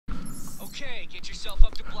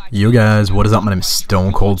Yo guys, what is up? My name is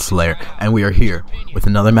StoneKoldSlayer, and we are here with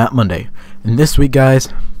another Map Monday. And this week, guys,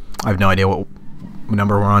 I have no idea what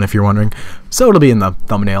number we're on if you're wondering, so it'll be in the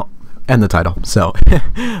thumbnail and the title. So,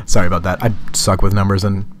 sorry about that. I suck with numbers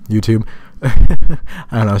on YouTube. I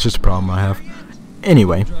don't know, it's just a problem I have.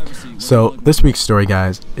 Anyway, so this week's story,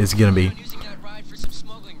 guys, is gonna be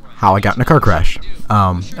how I got in a car crash.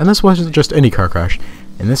 And this wasn't just any car crash.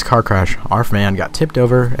 In this car crash, our van got tipped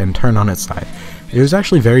over and turned on its side. It was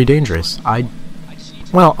actually very dangerous.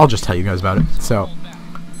 Well, I'll just tell you guys about it. So,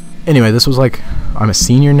 anyway, this was like, I'm a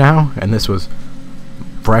senior now, and this was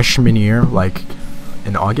freshman year, like,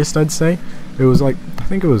 in August, I'd say. It was like, I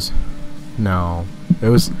think it was, no, it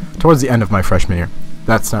was towards the end of my freshman year.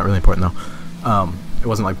 That's not really important, though. It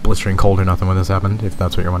wasn't, like, blistering cold or nothing when this happened, if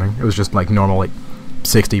that's what you're wondering. It was just, like, normal, like,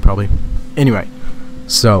 60, probably. Anyway,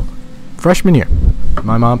 so, freshman year,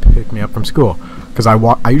 my mom picked me up from school. Because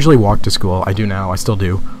I usually walk to school. I do now. I still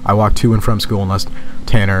do. I walk to and from school unless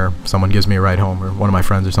Tanner, someone gives me a ride home, or one of my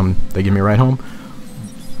friends or something, they give me a ride home.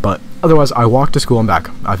 But otherwise, I walk to school and back.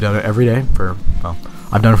 I've done it every day for, well,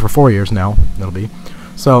 I've done it for 4 years now. It'll be.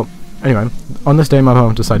 So, anyway, on this day, my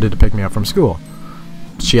mom decided to pick me up from school.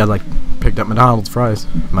 She had, like, picked up McDonald's fries,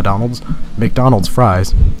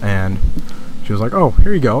 and she was like, oh,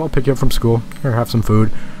 here you go. I'll pick you up from school. Here, have some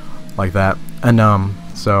food, like that. And,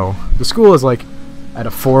 so, the school is, like, at a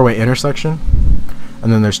 4-way intersection,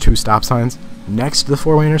 and then there's 2 stop signs next to the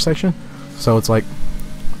 4-way intersection, so it's like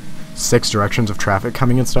 6 directions of traffic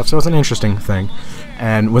coming and stuff, so it's an interesting thing.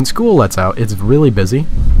 And when school lets out, it's really busy,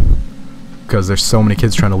 because there's so many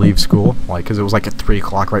kids trying to leave school, like, because it was like at 3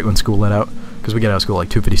 o'clock right when school let out, because we get out of school at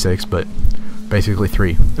like 2:56, but basically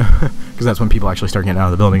 3, because that's when people actually start getting out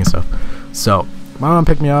of the building and stuff. So, my mom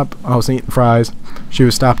picked me up, I was eating fries, she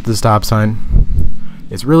was stopped at the stop sign.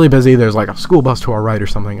 It's really busy. There's like a school bus to our right or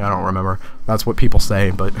something. I don't remember. That's what people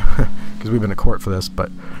say, but because we've been to court for this.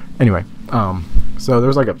 But anyway, so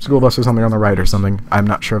there's like a school bus or something on the right or something. I'm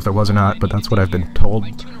not sure if there was or not, but that's what I've been told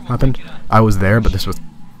happened. I was there, but this was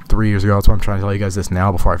 3 years ago. That's why I'm trying to tell you guys this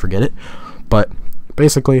now before I forget it. But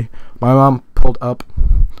basically, my mom pulled up,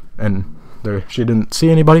 and she didn't see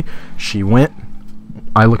anybody. She went.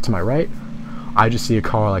 I looked to my right. I just see a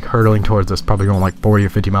car like hurtling towards us, probably going like 40 or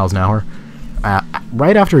 50 miles an hour.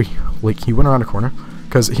 Right after he went around a corner,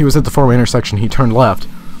 because he was at the 4-way intersection, he turned left,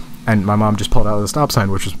 and my mom just pulled out of the stop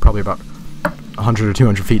sign, which was probably about 100 or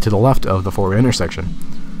 200 feet to the left of the 4-way intersection.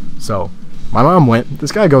 So my mom went.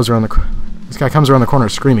 This guy comes around the corner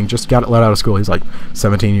screaming, just got let out of school. He's like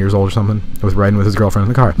 17 years old or something. He was riding with his girlfriend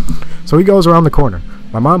in the car. So he goes around the corner.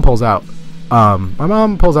 My mom pulls out.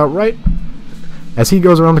 Right as he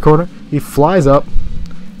goes around the corner. He flies up,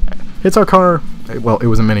 hits our car. Well, it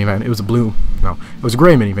was a minivan. It was a blue. No, it was a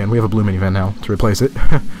gray minivan. We have a blue minivan now to replace it,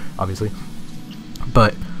 obviously.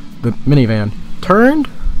 But the minivan turned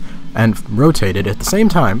and rotated at the same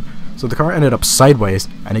time, so the car ended up sideways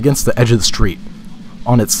and against the edge of the street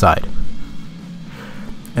on its side.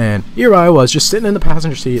 And here I was, just sitting in the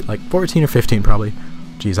passenger seat, like 14 or 15 probably.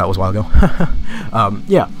 Jeez, that was a while ago.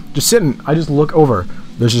 Yeah, just sitting. I just look over.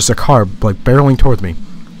 There's just a car, like, barreling towards me.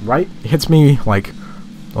 Right? It hits me, like...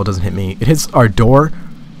 Well, it doesn't hit me. It hits our door,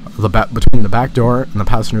 between the back door and the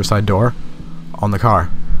passenger side door on the car.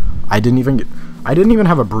 I didn't even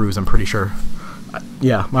have a bruise, I'm pretty sure.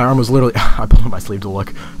 Yeah, my arm was literally... I pulled up my sleeve to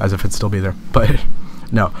look, as if it'd still be there. But,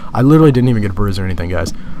 no, I literally didn't even get a bruise or anything,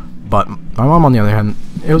 guys. But my mom, on the other hand,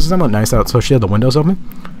 it was somewhat nice out, so she had the windows open.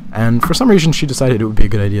 And for some reason, she decided it would be a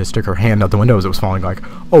good idea to stick her hand out the window as it was falling, like,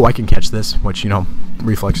 oh, I can catch this, which, you know,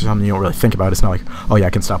 reflex or something you don't really think about. It's not like, oh, yeah, I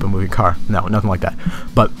can stop a moving car. No, nothing like that.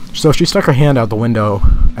 But, so she stuck her hand out the window,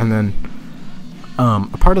 and then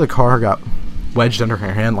a part of the car got wedged under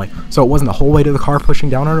her hand, like, so it wasn't the whole weight of the car pushing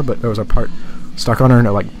down on her, but there was a part stuck on her, and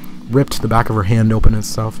it, like, ripped the back of her hand open and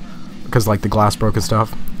stuff, because, like, the glass broke and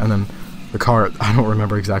stuff. And then the car, I don't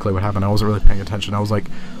remember exactly what happened. I wasn't really paying attention. I was like,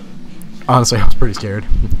 honestly, I was pretty scared.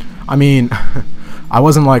 I mean, I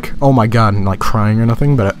wasn't like, oh my god, and like crying or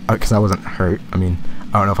nothing, but because I wasn't hurt. I mean,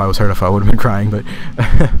 I don't know if I was hurt if I would have been crying, but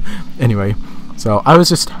anyway. So I was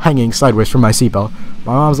just hanging sideways from my seatbelt.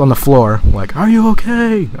 My mom's on the floor, like, are you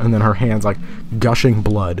okay? And then her hand's like gushing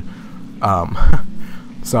blood.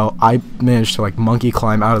 So I managed to like monkey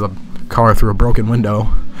climb out of the car through a broken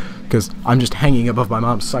window, because I'm just hanging above my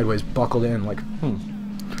mom sideways, buckled in, like,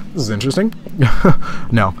 this is interesting.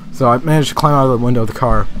 No. So I managed to climb out of the window of the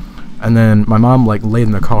car, and then my mom, like, laid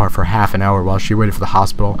in the car for half an hour while she waited for the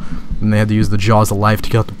hospital, and they had to use the jaws of life to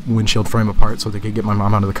get the windshield frame apart so they could get my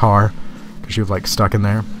mom out of the car, because she was, like, stuck in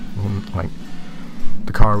there. And, like,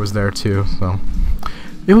 the car was there, too, so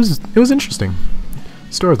it was interesting.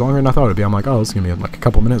 story was longer than I thought it would be. I'm like, oh, this is gonna be like a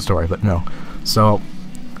couple minute story, but no. So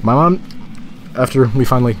my mom, after we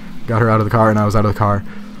finally got her out of the car and I was out of the car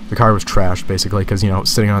was trashed basically because, you know, it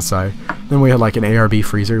was sitting on its side. Then we had like an ARB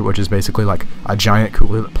freezer, which is basically like a giant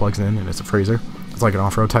cooler that plugs in and it's a freezer. It's like an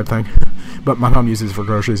off-road type thing. But my mom uses it for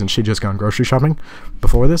groceries, and she'd just gone grocery shopping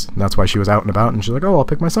before this, and that's why she was out and about, and she's like, oh, I'll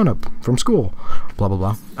pick my son up from school, blah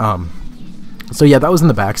blah blah. So yeah, that was in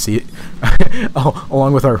the back seat. Oh,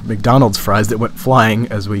 along with our McDonald's fries that went flying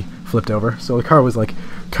as we flipped over. So the car was like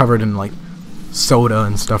covered in like soda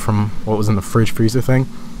and stuff from what was in the fridge freezer thing,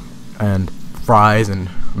 and fries and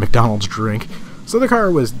McDonald's drink. So the car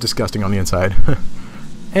was disgusting on the inside.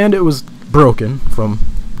 And it was broken from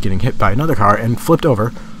getting hit by another car and flipped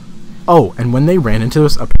over. Oh, and when they ran into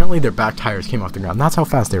us, apparently their back tires came off the ground. That's how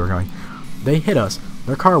fast they were going. They hit us.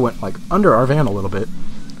 Their car went like under our van a little bit,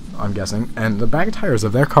 I'm guessing, and the back tires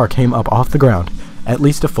of their car came up off the ground at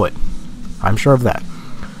least a foot. I'm sure of that.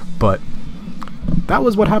 But that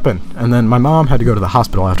was what happened. And then my mom had to go to the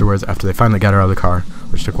hospital afterwards after they finally got her out of the car,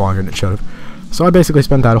 which took longer than it should have. So I basically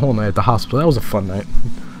spent that whole night at the hospital. That was a fun night.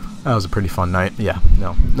 That was a pretty fun night. Yeah,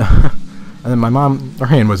 no. And then my mom, her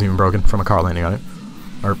hand wasn't even broken from a car landing on it.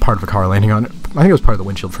 Or part of a car landing on it. I think it was part of the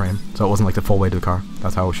windshield frame, so it wasn't like the full weight of the car.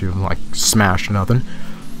 That's how she was like smashed or nothing.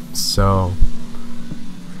 So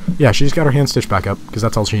yeah, she just got her hand stitched back up because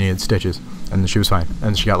that's all she needed, stitches, and she was fine.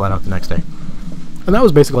 And she got let out the next day. And that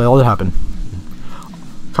was basically all that happened.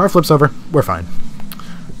 Car flips over, we're fine.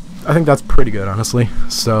 I think that's pretty good, honestly.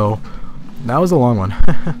 So that was a long one.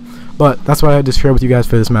 But that's what I had to share with you guys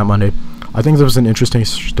for this Map Monday. I think this was an interesting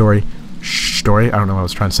story. I don't know what I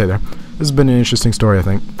was trying to say there. This has been an interesting story, I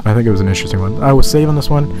think. I think it was an interesting one. I was saving this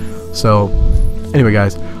one. So, anyway,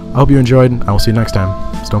 guys, I hope you enjoyed. I will see you next time.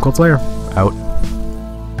 StoneKoldSlayer, out.